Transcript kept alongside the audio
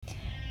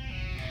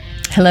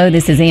Hello,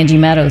 this is Angie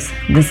Meadows.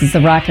 This is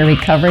the Rock of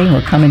Recovery.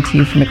 We're coming to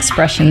you from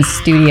Expressions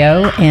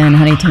Studio in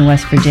Huntington,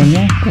 West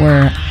Virginia.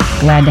 We're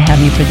glad to have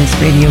you for this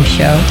radio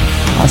show.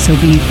 Also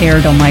be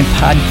aired on my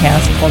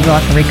podcast called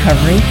Rock of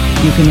Recovery.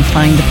 You can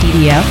find the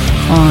PDF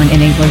on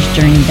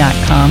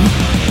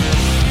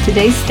enablersjourney.com.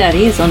 Today's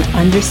study is on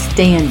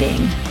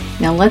understanding.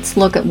 Now let's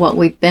look at what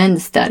we've been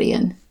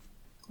studying.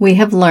 We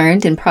have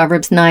learned in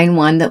Proverbs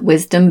 9:1 that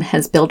wisdom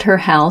has built her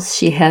house.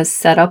 She has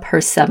set up her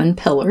 7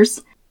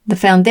 pillars. The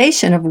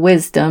foundation of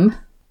wisdom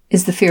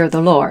is the fear of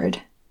the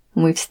Lord.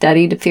 And we've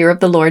studied the fear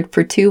of the Lord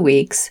for 2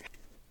 weeks.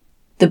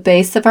 The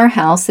base of our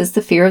house is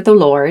the fear of the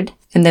Lord.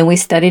 And then we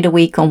studied a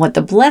week on what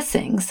the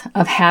blessings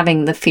of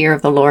having the fear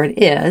of the Lord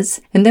is.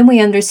 And then we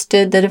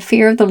understood that a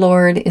fear of the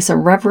Lord is a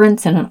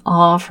reverence and an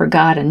awe for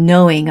God, a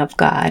knowing of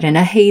God, and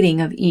a hating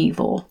of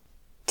evil.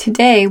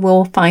 Today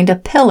we'll find a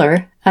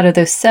pillar out of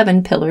those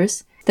 7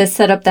 pillars that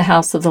set up the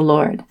house of the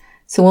Lord.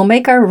 So we'll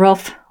make our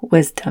roof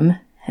wisdom,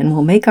 and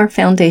we'll make our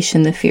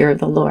foundation the fear of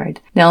the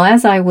Lord. Now,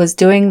 as I was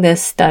doing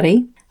this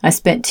study, I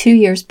spent 2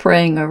 years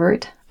praying over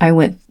it. I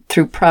went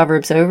through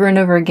Proverbs over and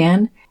over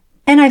again,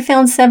 and I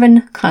found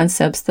 7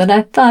 concepts that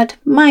I thought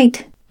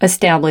might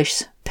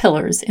establish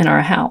pillars in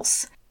our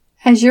house.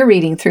 As you're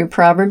reading through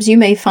Proverbs, you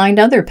may find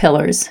other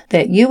pillars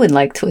that you would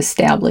like to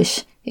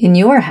establish in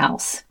your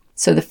house.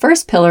 So the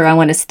first pillar I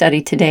want to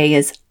study today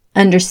is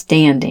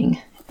understanding.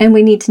 And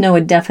we need to know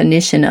a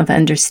definition of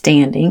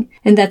understanding,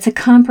 and that's a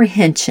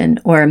comprehension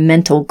or a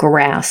mental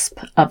grasp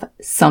of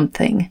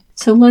something.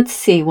 So let's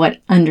see what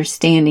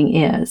understanding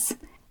is,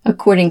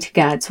 according to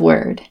God's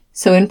Word.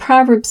 So in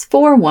Proverbs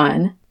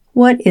 4:1,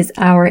 what is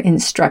our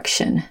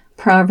instruction?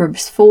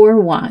 Proverbs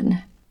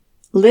 4:1.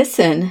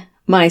 Listen,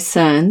 my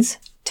sons,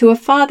 to a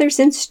father's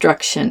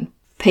instruction.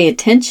 Pay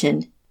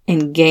attention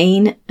and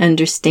gain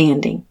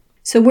understanding.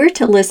 So we're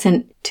to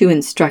listen to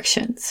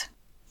instructions.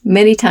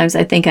 Many times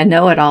I think I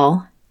know it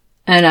all,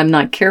 and I'm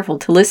not careful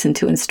to listen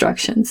to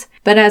instructions.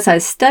 But as I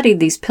studied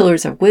these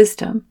pillars of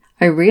wisdom,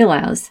 I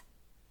realized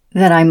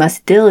that I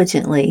must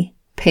diligently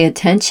pay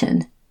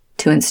attention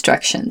to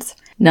instructions.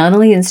 Not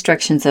only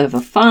instructions of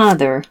a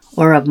father,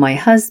 or of my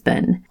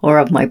husband, or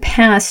of my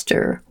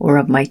pastor, or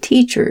of my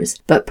teachers,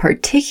 but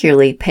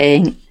particularly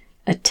paying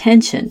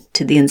attention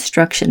to the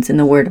instructions in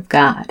the Word of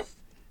God.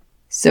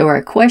 So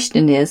our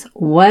question is,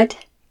 what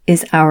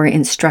is our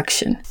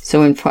instruction?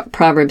 So in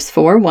Proverbs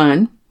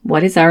 4:1,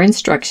 what is our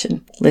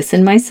instruction?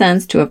 Listen, my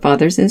sons, to a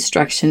father's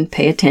instruction,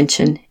 pay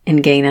attention,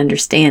 and gain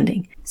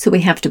understanding. So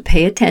we have to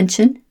pay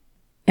attention,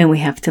 and we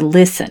have to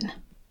listen.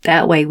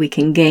 That way we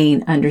can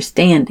gain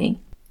understanding.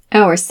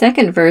 Our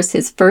second verse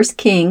is 1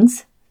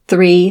 Kings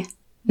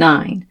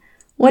 3:9.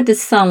 What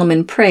does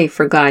Solomon pray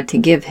for God to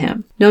give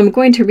him? Now I'm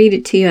going to read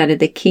it to you out of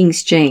the King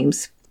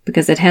James,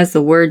 because it has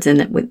the words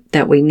in it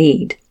that we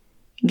need.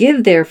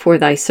 Give therefore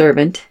thy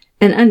servant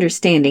an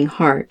understanding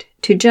heart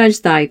to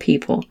judge thy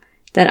people,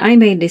 that I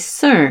may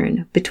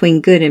discern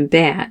between good and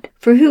bad.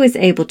 For who is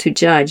able to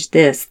judge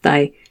this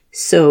thy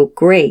so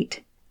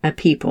great a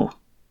people?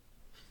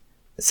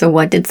 So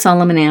what did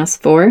Solomon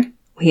ask for?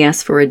 He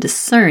asked for a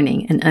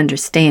discerning and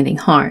understanding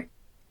heart.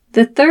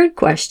 The third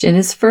question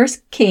is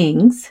 1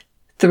 Kings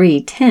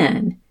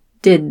 3:10.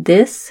 Did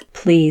this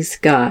please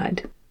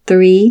God?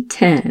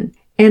 3:10.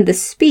 And the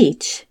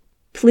speech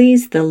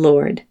pleased the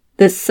Lord,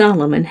 that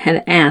Solomon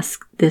had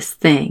asked this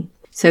thing.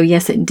 So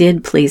yes, it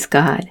did please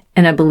God.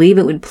 And I believe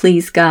it would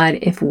please God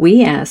if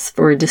we ask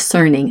for a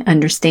discerning,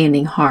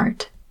 understanding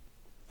heart.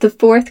 The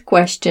fourth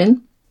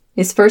question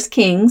is 1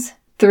 Kings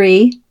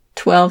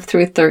 3:12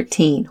 through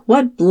 13.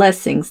 What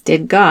blessings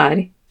did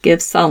God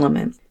give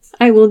Solomon?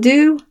 I will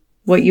do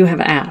what you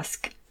have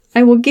asked.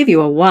 I will give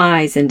you a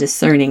wise and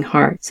discerning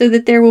heart, so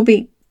that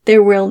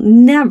there will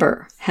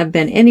never have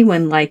been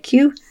anyone like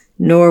you,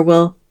 nor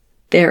will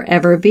there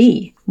ever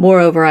be.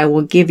 Moreover, I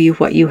will give you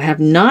what you have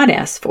not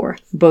asked for,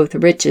 both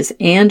riches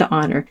and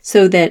honor,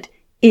 so that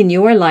in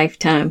your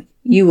lifetime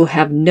you will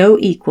have no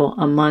equal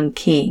among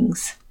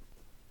kings.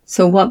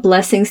 So what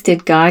blessings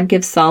did God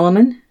give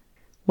Solomon?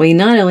 Well, he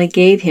not only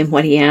gave him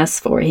what he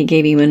asked for, he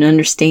gave him an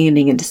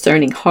understanding and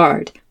discerning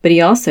heart, but he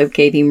also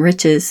gave him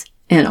riches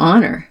and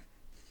honor.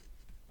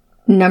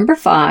 Number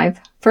 5,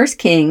 1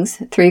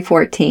 Kings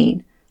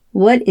 3:14.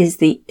 What is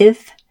the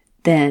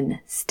if-then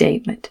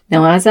statement?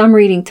 Now, as I'm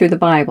reading through the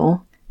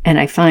Bible, and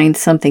I find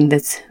something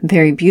that's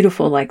very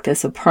beautiful like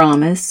this, a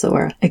promise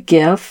or a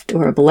gift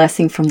or a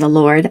blessing from the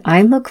Lord,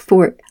 I look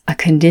for a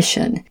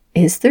condition.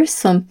 Is there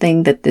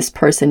something that this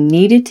person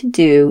needed to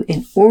do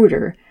in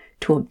order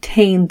to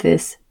obtain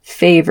this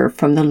favor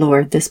from the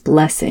Lord, this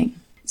blessing?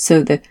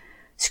 So the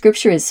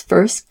scripture is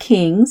 1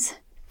 Kings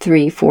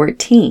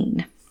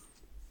 3:14.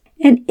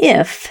 And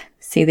if,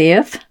 see the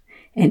if?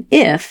 And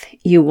if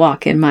you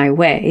walk in my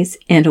ways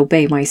and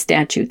obey my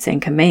statutes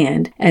and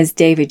command, as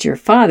David your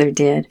father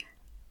did.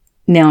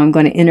 Now I'm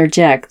going to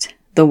interject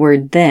the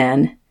word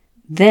then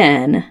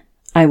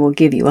I will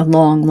give you a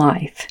long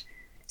life.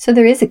 So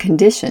there is a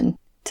condition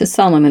to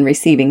Solomon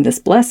receiving this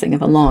blessing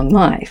of a long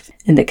life.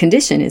 And the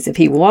condition is if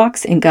he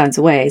walks in God's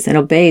ways and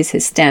obeys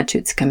his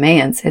statutes,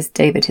 commands, as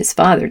David his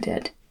father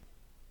did.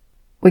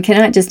 We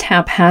cannot just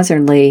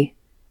haphazardly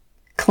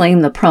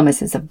claim the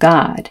promises of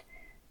God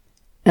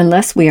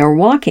unless we are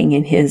walking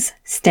in His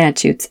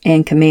statutes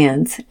and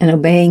commands and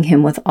obeying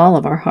Him with all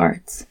of our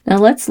hearts. Now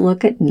let's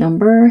look at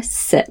number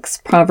 6,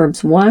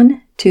 Proverbs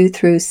 1, 2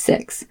 through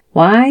 6.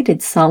 Why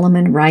did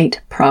Solomon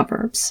write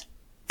Proverbs?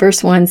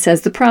 Verse 1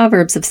 says, the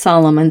Proverbs of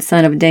Solomon,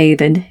 son of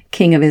David,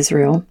 king of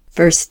Israel.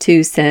 Verse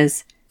 2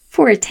 says,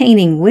 for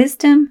attaining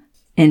wisdom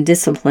and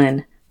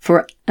discipline,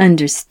 for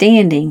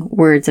understanding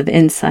words of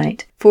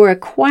insight, for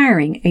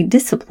acquiring a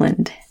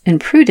disciplined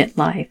and prudent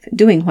life,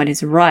 doing what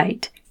is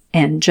right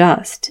and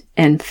just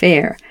and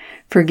fair,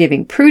 for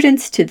giving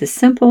prudence to the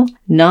simple,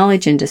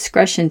 knowledge and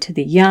discretion to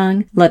the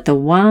young. Let the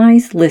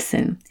wise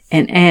listen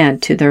and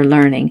add to their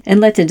learning, and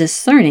let the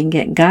discerning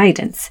get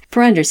guidance,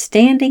 for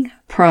understanding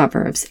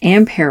proverbs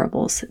and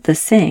parables, the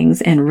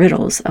sayings and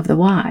riddles of the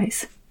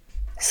wise.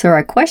 So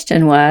our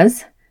question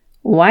was,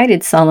 why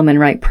did Solomon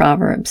write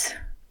Proverbs?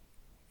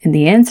 And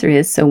the answer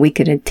is so we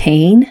could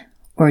attain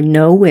or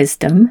know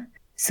wisdom,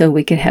 so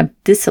we could have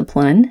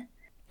discipline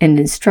and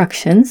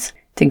instructions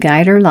to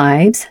guide our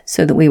lives,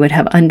 so that we would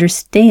have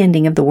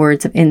understanding of the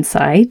words of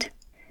insight,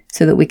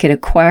 so that we could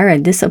acquire a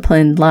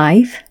disciplined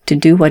life to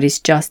do what is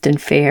just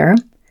and fair,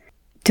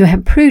 to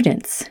have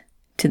prudence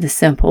to the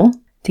simple,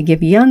 to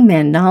give young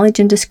men knowledge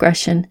and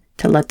discretion,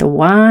 to let the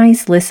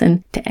wise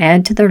listen, to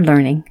add to their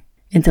learning,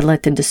 and to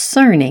let the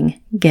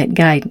discerning get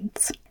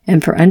guidance,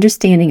 and for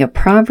understanding of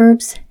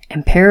proverbs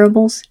and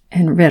parables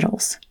and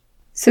riddles.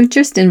 So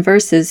just in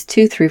verses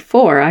 2 through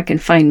 4, I can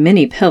find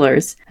many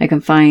pillars. I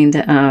can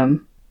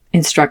find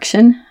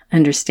instruction,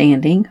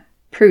 understanding,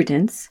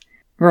 prudence,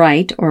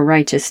 right or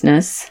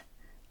righteousness,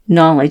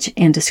 knowledge,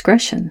 and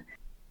discretion.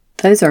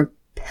 Those are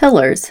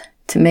pillars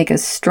to make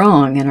us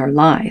strong in our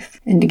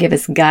life and to give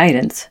us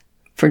guidance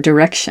for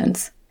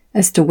directions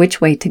as to which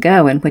way to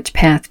go and which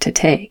path to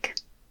take.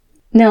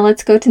 Now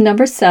let's go to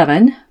number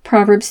 7,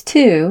 Proverbs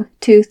 2,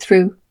 2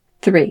 through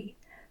 3.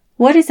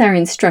 What is our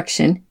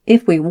instruction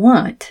if we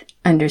want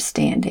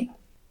understanding?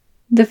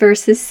 The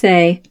verses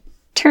say,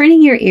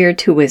 turning your ear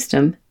to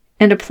wisdom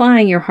and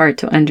applying your heart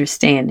to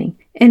understanding,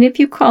 and if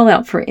you call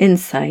out for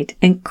insight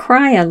and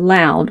cry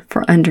aloud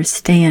for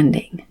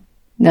understanding.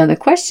 Now the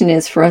question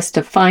is for us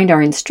to find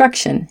our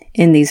instruction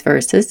in these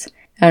verses,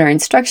 and our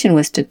instruction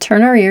was to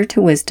turn our ear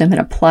to wisdom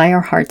and apply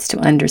our hearts to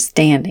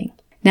understanding.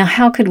 Now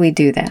how could we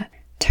do that?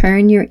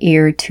 Turn your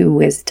ear to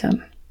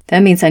wisdom.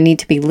 That means I need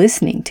to be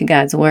listening to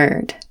God's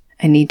Word.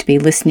 I need to be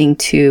listening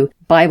to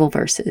Bible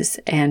verses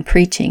and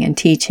preaching and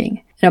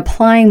teaching and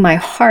applying my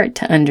heart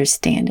to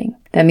understanding.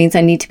 That means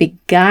I need to be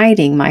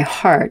guiding my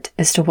heart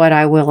as to what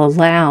I will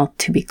allow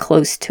to be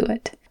close to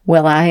it.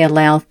 Will I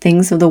allow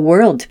things of the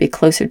world to be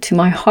closer to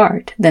my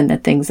heart than the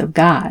things of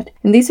God?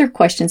 And these are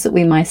questions that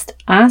we must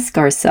ask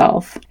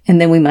ourselves, and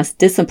then we must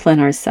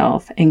discipline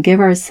ourselves and give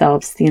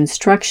ourselves the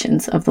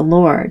instructions of the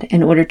Lord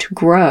in order to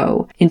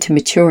grow into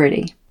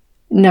maturity.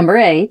 Number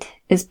 8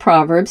 is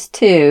Proverbs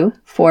 2,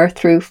 4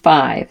 through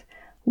 5.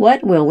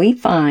 What will we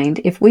find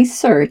if we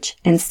search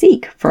and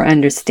seek for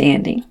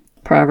understanding?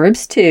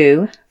 Proverbs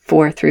 2,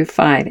 4 through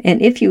 5.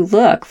 And if you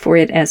look for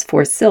it as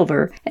for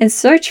silver and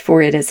search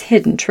for it as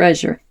hidden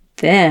treasure,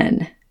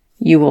 then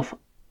you will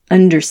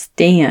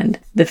understand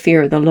the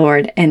fear of the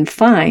Lord and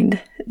find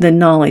the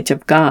knowledge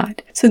of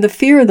God. So the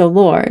fear of the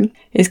Lord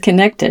is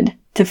connected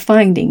to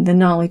finding the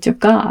knowledge of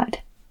God.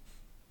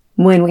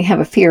 When we have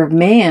a fear of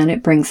man,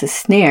 it brings a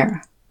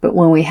snare. But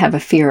when we have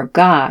a fear of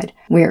God,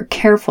 we are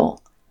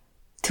careful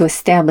to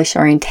establish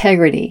our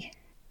integrity.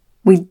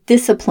 We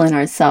discipline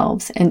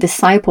ourselves and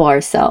disciple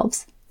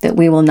ourselves that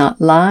we will not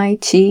lie,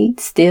 cheat,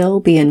 steal,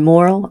 be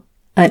immoral,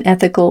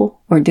 unethical,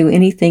 or do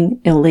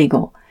anything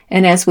illegal.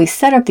 And as we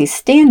set up these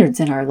standards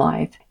in our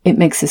life, it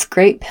makes us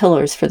great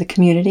pillars for the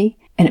community,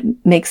 and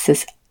it makes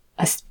us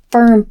a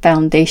firm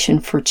foundation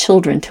for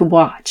children to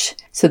watch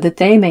so that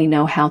they may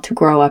know how to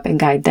grow up and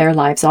guide their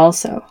lives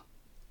also.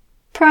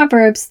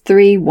 Proverbs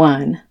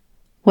 3:1.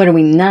 What are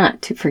we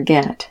not to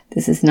forget?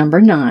 This is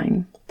number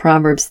 9.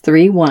 Proverbs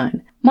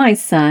 3:1. My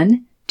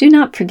son, do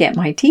not forget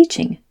my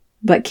teaching,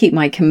 but keep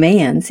my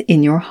commands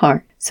in your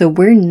heart. So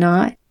we're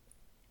not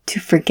to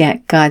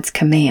forget God's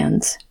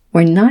commands.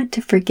 We're not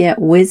to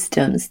forget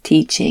wisdom's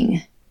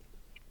teaching.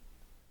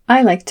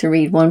 I like to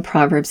read 1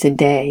 Proverbs a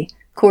day,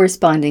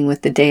 corresponding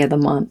with the day of the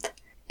month.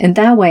 And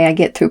that way I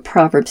get through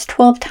Proverbs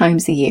 12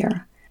 times a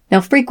year.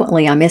 Now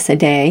frequently I miss a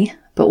day,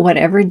 but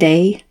whatever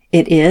day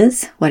it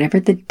is, whatever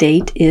the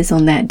date is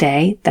on that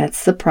day,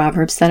 that's the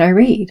Proverbs that I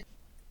read.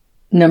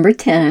 Number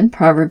 10,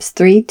 Proverbs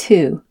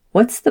 3:2.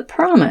 What's the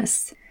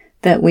promise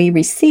that we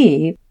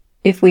receive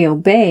if we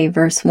obey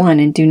verse 1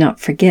 and do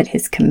not forget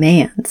his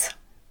commands?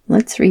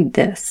 Let's read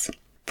this.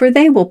 For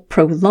they will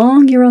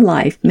prolong your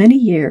life many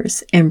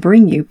years and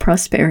bring you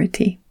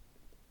prosperity.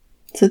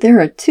 So there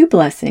are 2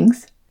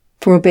 blessings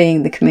for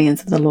obeying the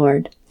commands of the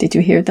Lord. Did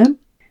you hear them?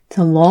 It's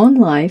a long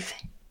life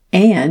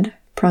and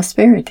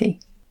prosperity.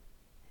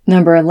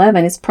 Number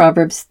 11 is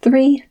Proverbs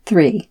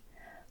 3:3.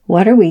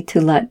 What are we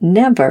to let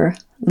never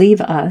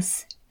leave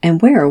us,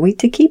 and where are we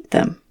to keep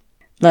them?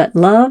 Let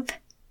love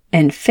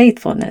and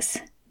faithfulness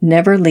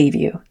never leave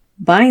you.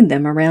 Bind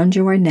them around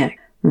your neck.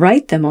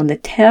 Write them on the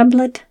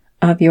tablet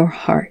of your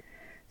heart.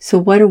 So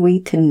what are we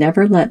to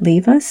never let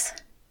leave us?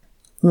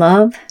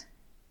 Love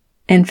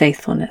and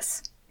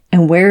faithfulness.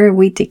 And where are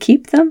we to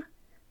keep them?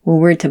 Well,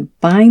 we're to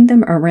bind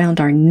them around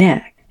our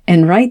neck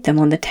and write them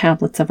on the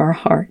tablets of our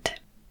heart.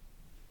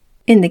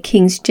 In the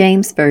King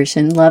James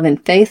Version, love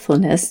and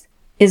faithfulness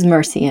is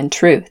mercy and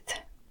truth.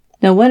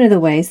 Now, one of the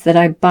ways that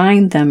I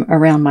bind them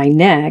around my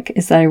neck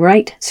is that I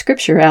write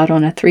scripture out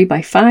on a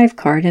 3x5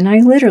 card and I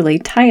literally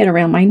tie it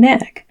around my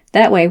neck.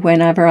 That way,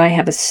 whenever I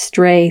have a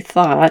stray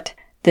thought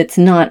that's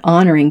not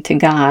honoring to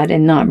God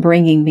and not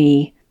bringing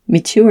me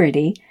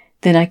maturity,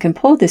 then I can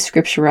pull this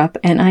scripture up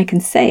and I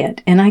can say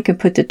it and I can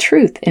put the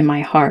truth in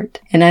my heart.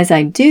 And as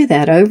I do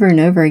that over and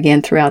over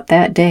again throughout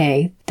that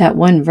day, that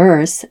one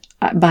verse,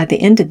 by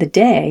the end of the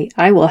day,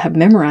 I will have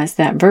memorized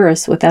that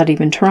verse without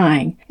even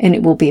trying, and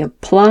it will be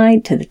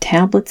applied to the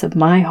tablets of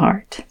my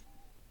heart.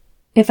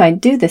 If I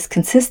do this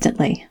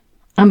consistently,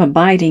 I'm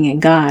abiding in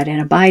God and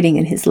abiding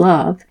in His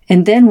love.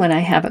 And then when I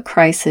have a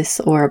crisis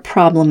or a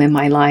problem in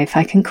my life,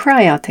 I can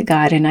cry out to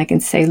God and I can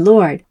say,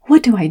 Lord,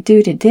 what do I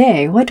do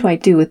today? What do I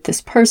do with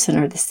this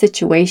person or this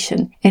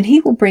situation? And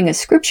He will bring a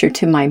scripture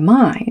to my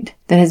mind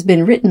that has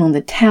been written on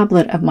the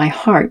tablet of my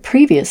heart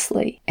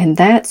previously. And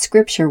that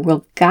scripture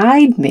will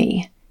guide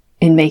me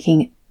in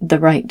making the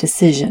right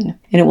decision.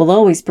 And it will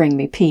always bring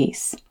me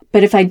peace.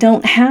 But if I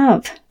don't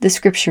have the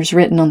scriptures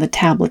written on the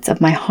tablets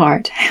of my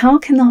heart, how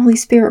can the Holy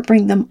Spirit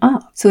bring them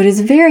up? So it is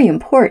very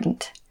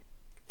important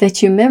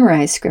that you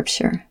memorize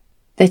scripture,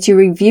 that you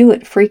review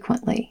it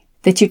frequently,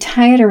 that you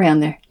tie it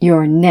around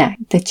your neck,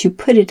 that you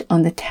put it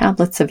on the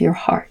tablets of your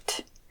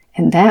heart.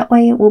 And that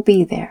way it will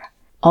be there,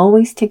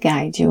 always to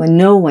guide you, and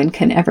no one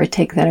can ever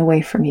take that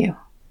away from you.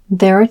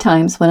 There are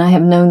times when I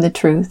have known the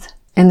truth,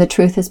 and the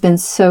truth has been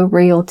so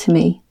real to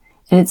me.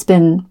 And it's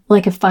been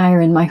like a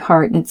fire in my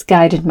heart, and it's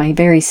guided my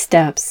very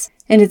steps,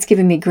 and it's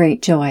given me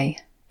great joy.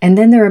 And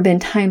then there have been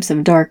times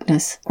of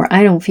darkness where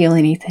I don't feel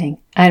anything.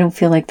 I don't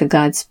feel like the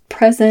God's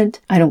present.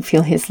 I don't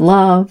feel His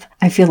love.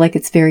 I feel like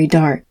it's very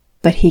dark.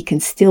 But He can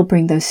still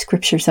bring those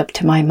scriptures up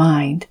to my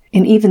mind.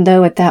 And even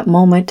though at that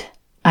moment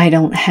I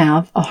don't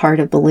have a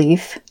heart of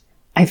belief,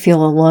 I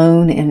feel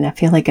alone and I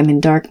feel like I'm in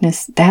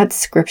darkness, that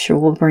scripture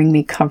will bring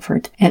me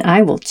comfort. And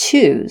I will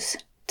choose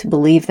to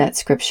believe that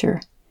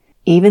scripture.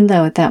 Even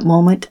though at that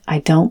moment I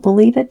don't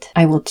believe it,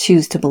 I will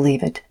choose to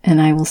believe it.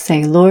 And I will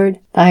say, Lord,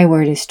 Thy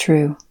word is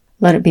true.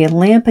 Let it be a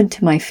lamp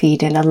unto my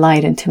feet and a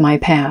light unto my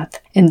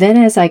path. And then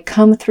as I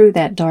come through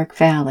that dark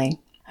valley,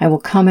 I will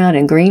come out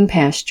in green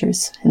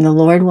pastures, and the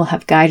Lord will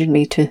have guided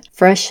me to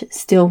fresh,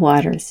 still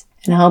waters,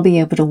 and I'll be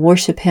able to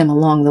worship Him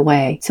along the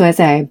way. So as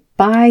I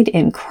abide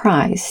in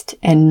Christ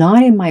and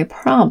not in my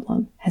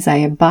problem, as I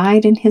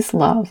abide in His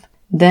love,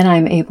 then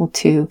I'm able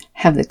to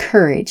have the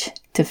courage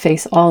to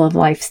face all of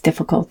life's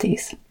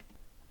difficulties.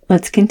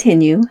 Let's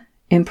continue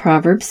in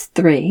Proverbs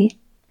 3.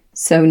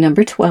 So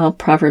number 12,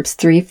 Proverbs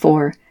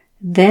 3:4.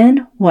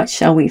 Then what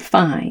shall we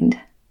find?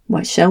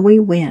 What shall we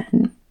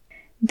win?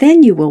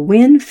 Then you will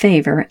win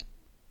favor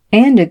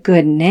and a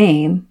good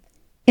name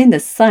in the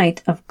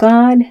sight of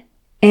God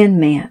and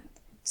man.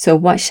 So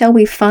what shall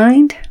we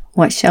find?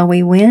 What shall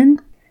we win?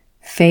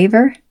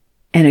 Favor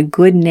and a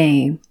good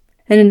name.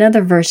 And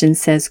another version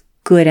says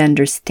good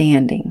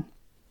understanding.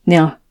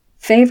 Now,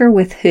 favor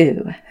with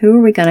who? Who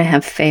are we going to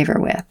have favor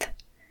with?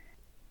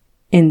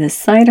 In the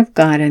sight of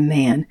God and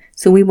man.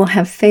 So we will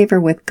have favor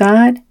with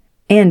God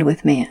and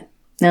with man.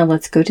 Now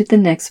let's go to the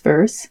next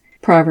verse.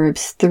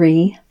 Proverbs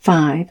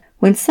 3:5.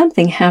 When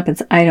something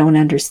happens I don't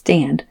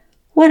understand,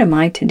 what am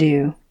I to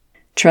do?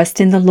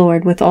 Trust in the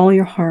Lord with all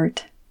your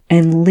heart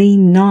and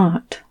lean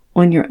not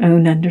on your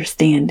own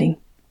understanding.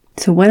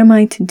 So what am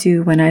I to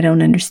do when I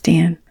don't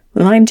understand?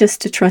 Well, I'm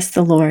just to trust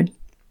the Lord.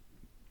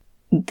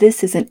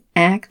 This is an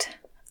act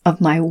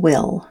of my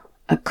will,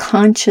 a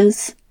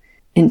conscious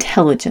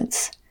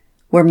intelligence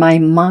where my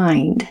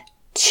mind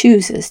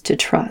chooses to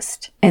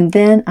trust. And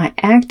then I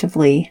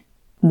actively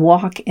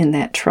walk in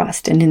that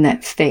trust and in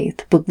that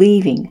faith,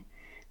 believing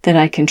that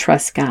I can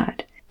trust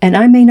God. And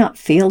I may not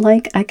feel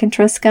like I can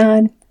trust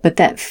God, but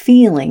that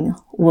feeling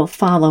will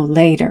follow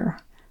later.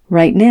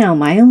 Right now,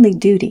 my only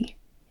duty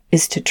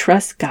is to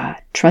trust God,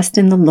 trust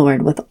in the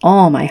Lord with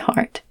all my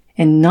heart,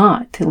 and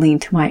not to lean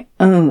to my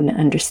own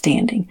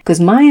understanding. Because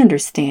my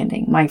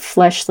understanding, my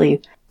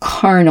fleshly,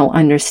 carnal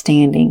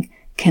understanding,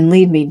 can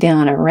lead me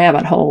down a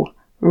rabbit hole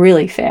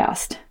really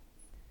fast.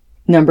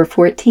 Number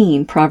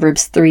 14,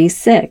 Proverbs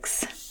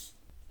 3:6.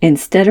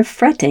 Instead of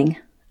fretting,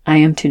 I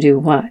am to do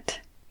what?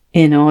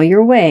 In all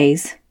your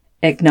ways,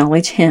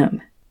 acknowledge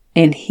Him,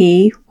 and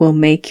He will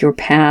make your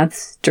paths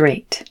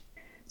straight.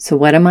 So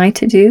what am I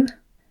to do?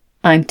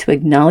 I'm to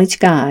acknowledge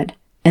God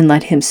and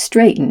let Him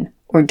straighten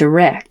or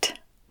direct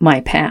my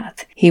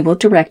path. He will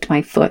direct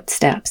my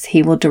footsteps.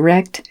 He will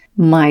direct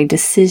my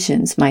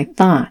decisions, my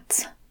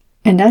thoughts.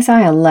 And as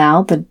I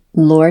allow the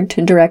Lord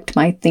to direct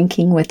my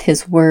thinking with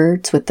His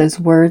words, with those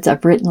words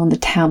I've written on the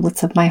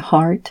tablets of my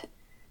heart,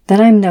 then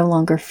I'm no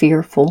longer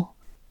fearful,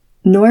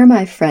 nor am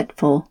I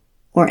fretful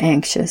or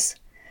anxious,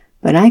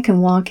 but I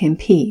can walk in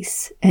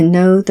peace and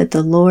know that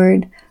the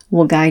Lord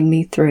will guide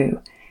me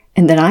through,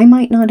 and that I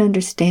might not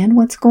understand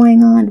what's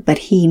going on, but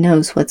He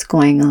knows what's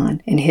going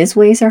on, and His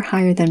ways are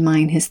higher than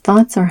mine, His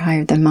thoughts are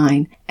higher than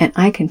mine, and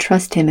I can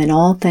trust Him in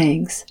all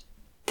things.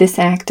 This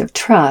act of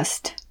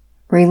trust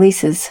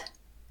releases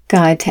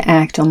God to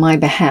act on my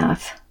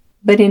behalf.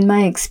 But in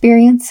my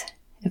experience,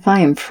 if I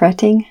am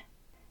fretting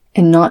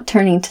and not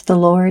turning to the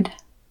Lord,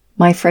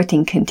 my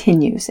fretting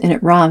continues, and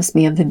it robs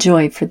me of the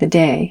joy for the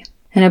day.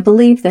 And I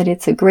believe that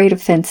it's a great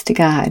offense to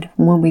God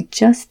when we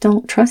just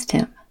don't trust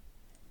Him.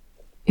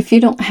 If you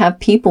don't have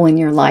people in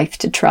your life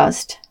to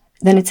trust,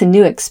 then it's a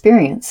new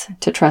experience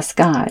to trust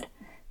God,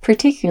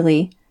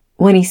 particularly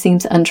when He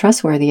seems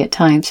untrustworthy at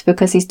times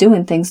because He's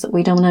doing things that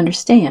we don't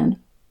understand.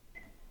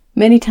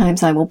 Many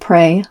times I will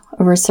pray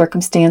over a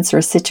circumstance or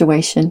a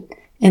situation,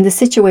 and the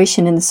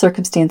situation and the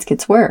circumstance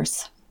gets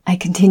worse. I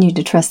continue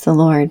to trust the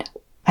Lord.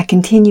 I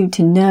continue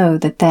to know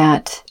that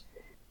that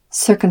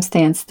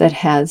circumstance that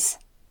has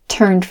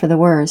turned for the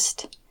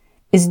worst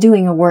is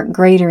doing a work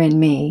greater in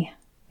me,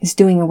 is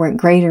doing a work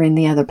greater in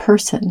the other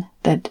person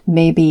that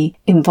may be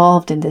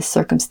involved in this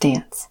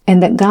circumstance,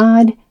 and that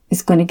God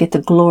is going to get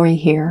the glory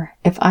here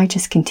if I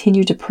just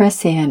continue to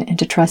press in and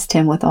to trust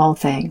Him with all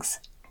things.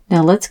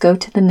 Now let's go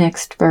to the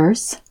next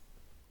verse.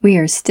 We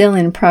are still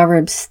in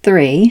Proverbs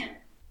 3,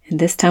 and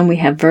this time we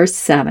have verse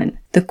 7.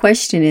 The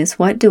question is,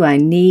 what do I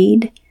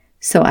need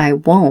so I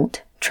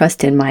won't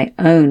trust in my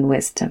own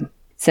wisdom?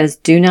 It says,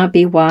 do not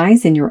be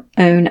wise in your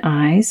own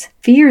eyes.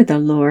 Fear the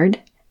Lord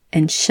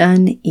and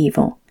shun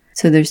evil.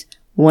 So there's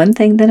one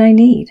thing that I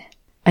need.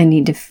 I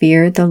need to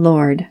fear the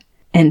Lord.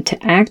 And to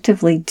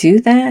actively do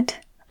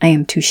that, I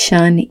am to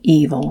shun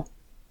evil.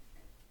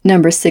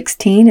 Number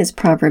 16 is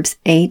Proverbs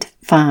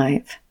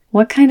 8:5.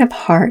 What kind of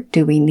heart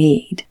do we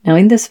need? Now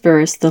in this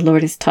verse, the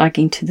Lord is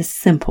talking to the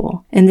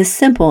simple. And the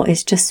simple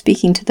is just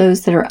speaking to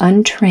those that are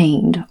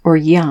untrained or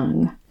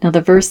young. Now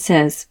the verse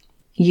says,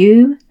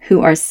 you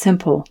who are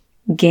simple,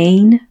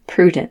 gain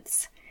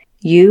prudence.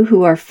 You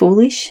who are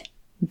foolish,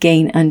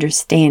 gain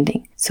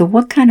understanding. So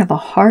what kind of a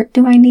heart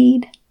do I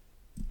need?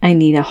 I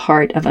need a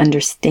heart of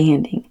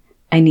understanding.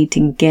 I need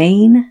to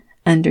gain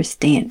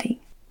understanding.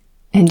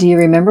 And do you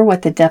remember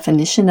what the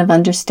definition of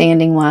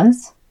understanding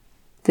was?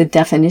 The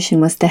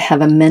definition was to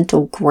have a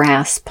mental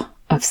grasp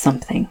of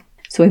something.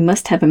 So we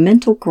must have a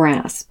mental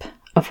grasp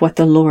of what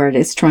the Lord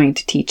is trying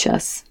to teach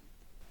us.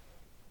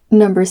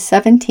 Number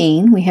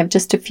 17, we have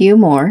just a few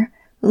more.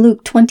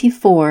 Luke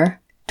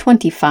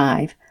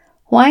 24:25.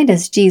 Why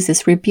does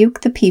Jesus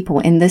rebuke the people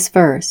in this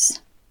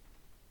verse?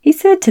 He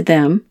said to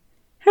them,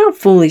 how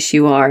foolish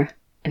you are,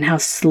 and how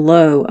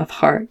slow of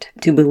heart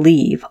to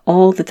believe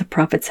all that the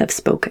prophets have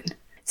spoken.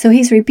 So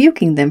he's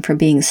rebuking them for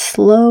being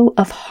slow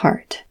of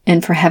heart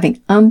and for having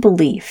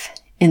unbelief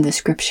in the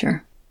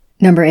scripture.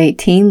 Number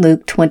 18,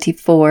 Luke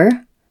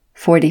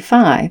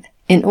 24:45.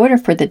 In order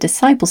for the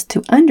disciples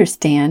to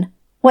understand,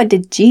 what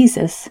did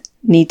Jesus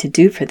need to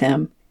do for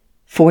them?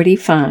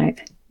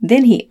 45.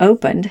 Then he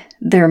opened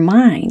their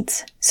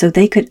minds so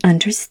they could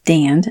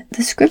understand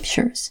the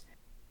scriptures.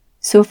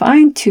 So if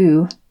I'm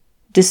to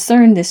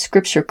discern this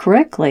scripture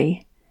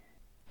correctly,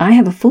 I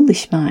have a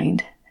foolish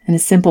mind and a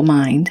simple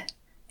mind,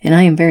 and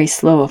I am very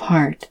slow of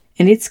heart.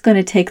 And it's going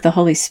to take the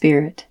Holy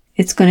Spirit.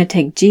 It's going to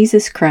take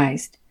Jesus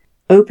Christ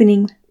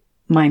opening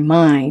my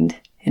mind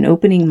and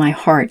opening my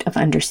heart of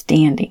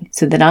understanding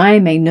so that I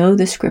may know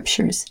the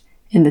scriptures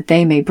and that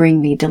they may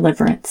bring me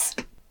deliverance.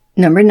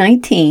 Number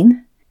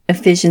 19,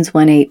 Ephesians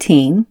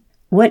 1:18.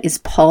 What is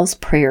Paul's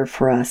prayer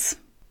for us?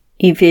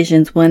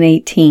 Ephesians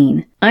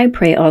 1:18. I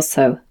pray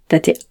also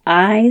that the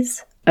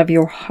eyes of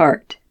your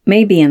heart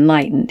may be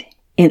enlightened,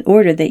 in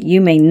order that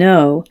you may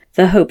know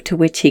the hope to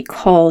which He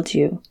called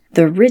you,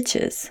 the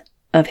riches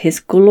of His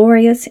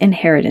glorious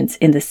inheritance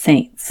in the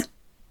saints.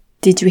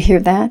 Did you hear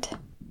that?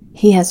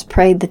 He has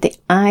prayed that the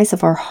eyes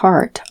of our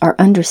heart, our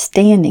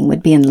understanding,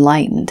 would be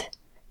enlightened,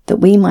 that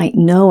we might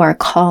know our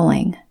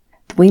calling,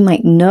 that we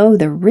might know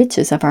the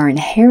riches of our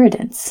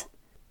inheritance.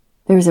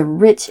 There's a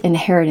rich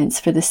inheritance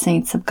for the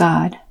saints of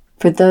God,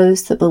 for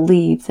those that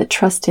believe, that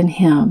trust in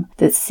Him,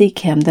 that seek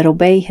Him, that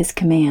obey His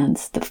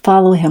commands, that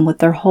follow Him with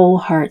their whole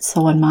heart,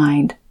 soul, and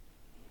mind.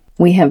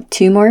 We have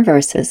two more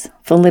verses.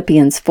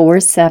 Philippians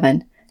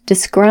 4:7.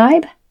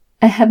 Describe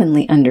a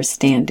heavenly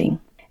understanding,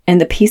 and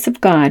the peace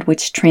of God,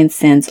 which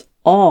transcends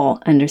all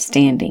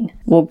understanding,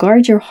 will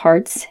guard your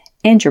hearts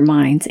and your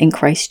minds in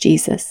Christ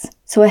Jesus.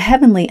 So a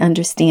heavenly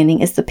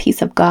understanding is the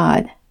peace of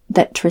God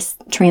that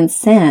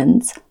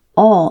transcends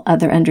all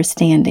other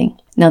understanding.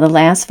 Now the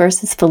last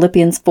verse is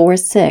Philippians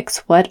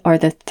 4:6. What are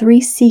the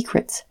 3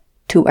 secrets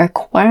to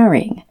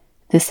acquiring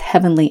this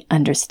heavenly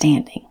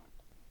understanding?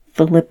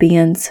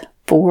 Philippians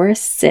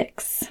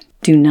 4:6.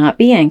 Do not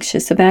be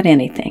anxious about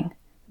anything,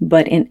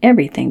 but in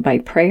everything by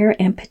prayer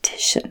and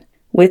petition,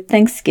 with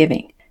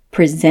thanksgiving,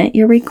 present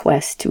your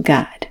requests to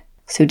God.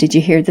 So did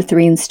you hear the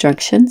 3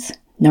 instructions?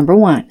 Number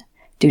 1,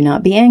 do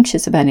not be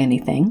anxious about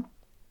anything.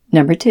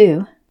 Number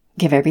 2,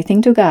 give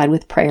everything to God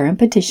with prayer and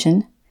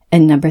petition.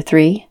 And number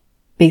 3,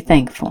 be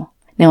thankful.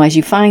 Now, as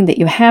you find that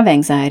you have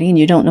anxiety and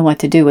you don't know what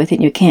to do with it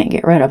and you can't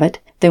get rid of it,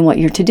 then what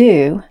you're to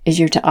do is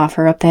you're to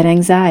offer up that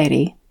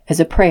anxiety as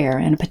a prayer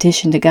and a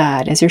petition to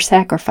God as your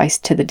sacrifice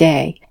to the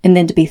day, and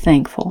then to be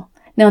thankful.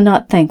 Now,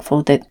 not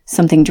thankful that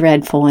something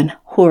dreadful and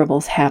horrible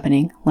is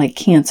happening, like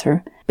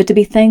cancer, but to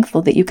be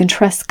thankful that you can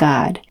trust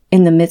God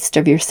in the midst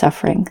of your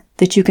suffering,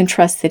 that you can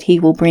trust that He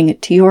will bring it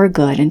to your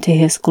good and to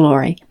His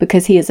glory,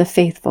 because He is a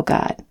faithful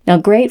God. Now,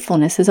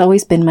 gratefulness has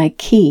always been my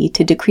key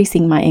to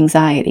decreasing my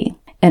anxiety,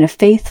 and a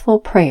faithful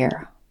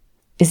prayer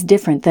is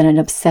different than an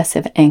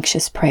obsessive,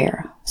 anxious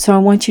prayer. So I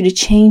want you to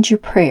change your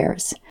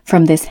prayers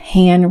from this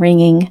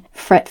hand-wringing,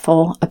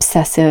 fretful,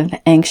 obsessive,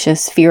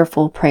 anxious,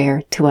 fearful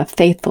prayer to a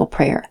faithful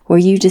prayer, where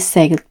you just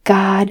say,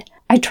 God,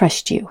 I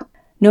trust you.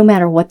 No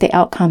matter what the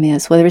outcome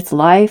is, whether it's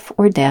life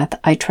or death,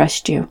 I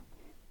trust you.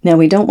 Now,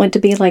 we don't want to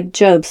be like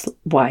Job's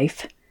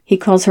wife. He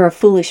calls her a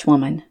foolish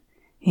woman.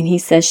 And he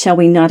says, shall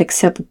we not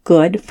accept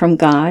good from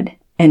God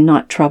and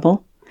not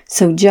trouble?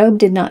 So Job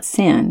did not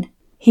sin.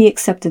 He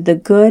accepted the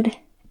good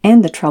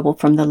and the trouble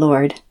from the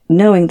Lord,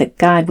 knowing that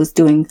God was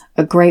doing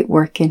a great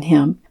work in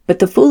him. But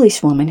the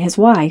foolish woman, his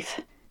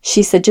wife,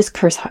 she said, just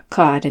curse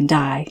God and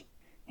die.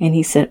 And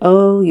he said,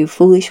 oh, you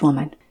foolish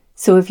woman.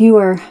 So if you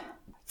are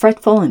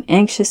fretful and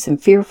anxious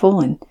and fearful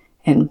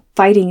and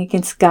fighting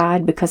against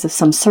God because of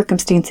some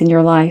circumstance in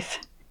your life,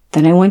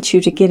 then I want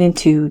you to get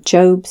into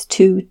Job's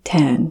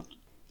 2:10.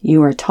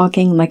 You are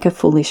talking like a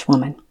foolish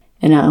woman.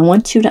 And I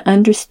want you to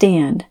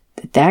understand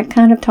that that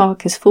kind of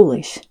talk is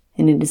foolish,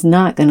 and it is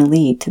not going to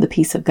lead to the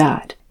peace of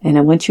God. And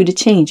I want you to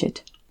change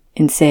it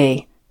and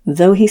say,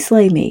 though he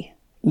slay me,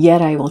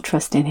 yet I will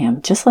trust in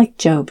him, just like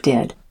Job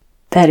did.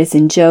 That is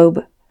in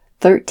Job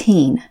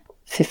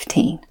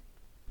 13:15.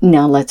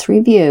 Now let's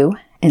review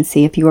and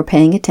see if you are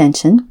paying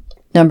attention.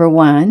 Number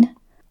 1,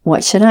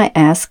 what should I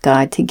ask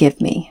God to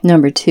give me?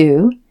 Number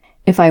 2,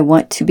 if I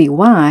want to be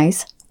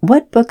wise,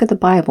 what book of the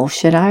Bible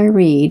should I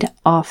read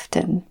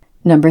often?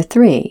 Number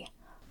 3,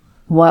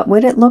 what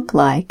would it look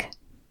like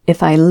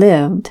if I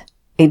lived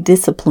a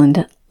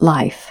disciplined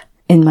life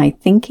in my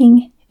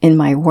thinking, in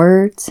my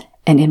words,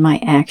 and in my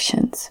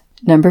actions?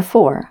 Number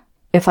 4,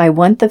 if I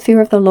want the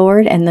fear of the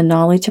Lord and the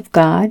knowledge of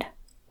God,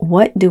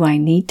 what do I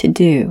need to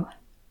do?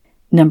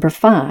 Number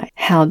 5,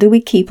 how do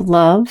we keep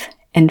love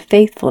and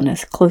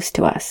faithfulness close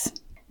to us?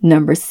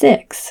 Number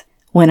 6,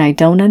 when I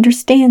don't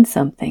understand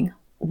something,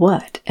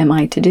 what am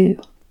I to do?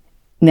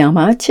 Now,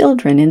 my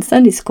children in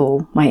Sunday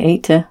school, my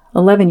 8 to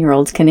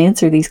 11-year-olds, can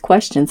answer these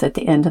questions at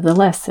the end of the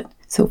lesson.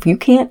 So if you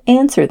can't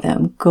answer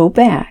them, go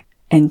back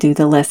and do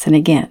the lesson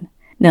again.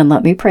 Now,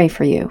 let me pray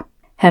for you.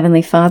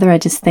 Heavenly Father, I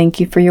just thank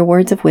you for your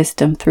words of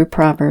wisdom through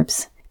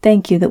Proverbs.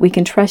 Thank you that we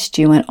can trust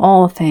you in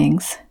all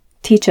things.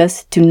 Teach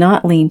us to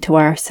not lean to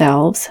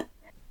ourselves,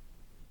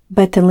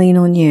 but to lean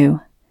on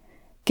you.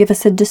 Give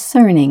us a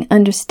discerning,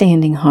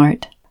 understanding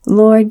heart.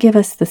 Lord, give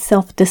us the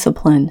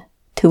self-discipline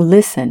to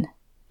listen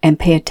and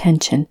pay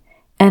attention,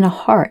 and a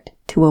heart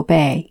to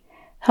obey.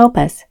 Help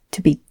us to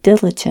be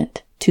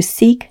diligent, to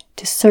seek,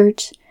 to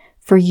search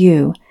for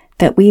you,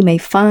 that we may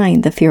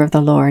find the fear of the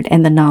Lord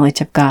and the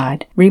knowledge of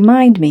God.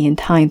 Remind me in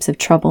times of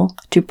trouble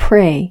to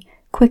pray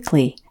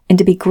quickly and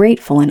to be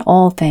grateful in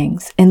all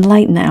things.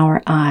 Enlighten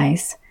our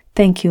eyes.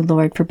 Thank you,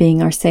 Lord, for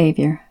being our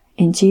Savior.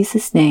 In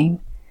Jesus' name,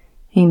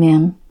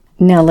 amen.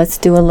 Now let's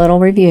do a little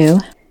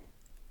review.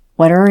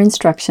 What are our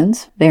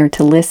instructions? They are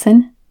to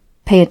listen,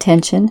 pay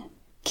attention,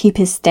 keep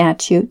his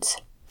statutes,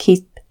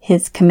 keep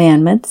his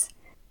commandments,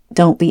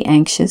 don't be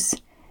anxious,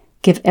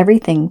 give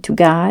everything to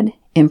God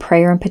in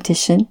prayer and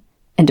petition,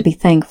 and to be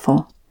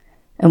thankful.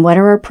 And what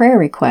are our prayer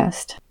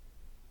requests?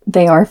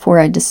 They are for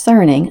a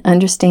discerning,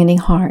 understanding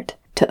heart,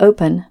 to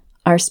open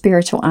our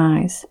spiritual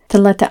eyes, to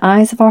let the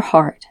eyes of our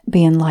heart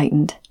be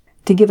enlightened,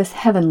 to give us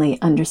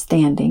heavenly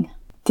understanding,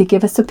 to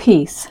give us a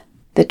peace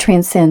that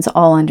transcends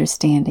all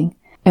understanding.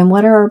 And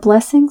what are our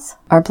blessings?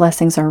 Our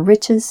blessings are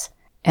riches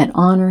and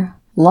honor,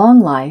 long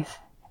life,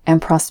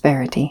 and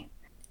prosperity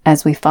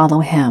as we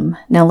follow him.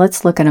 Now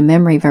let's look at a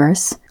memory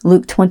verse,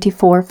 Luke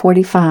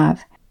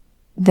 24:45.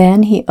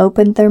 Then he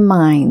opened their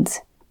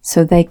minds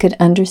so they could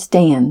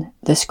understand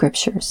the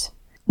scriptures.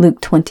 Luke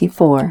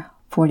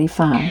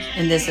 24:45.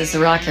 And this is the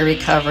Rocker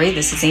Recovery.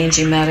 This is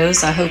Angie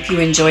Meadows. I hope you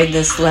enjoyed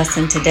this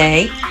lesson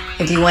today.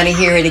 If you want to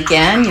hear it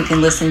again, you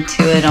can listen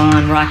to it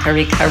on Rocker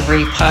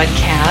Recovery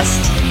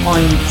Podcast,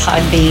 on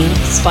Podbean,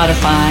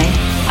 Spotify,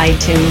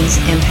 iTunes,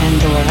 and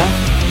Pandora.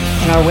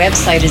 And our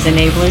website is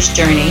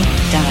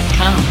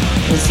enablersjourney.com.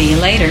 We'll see you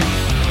later.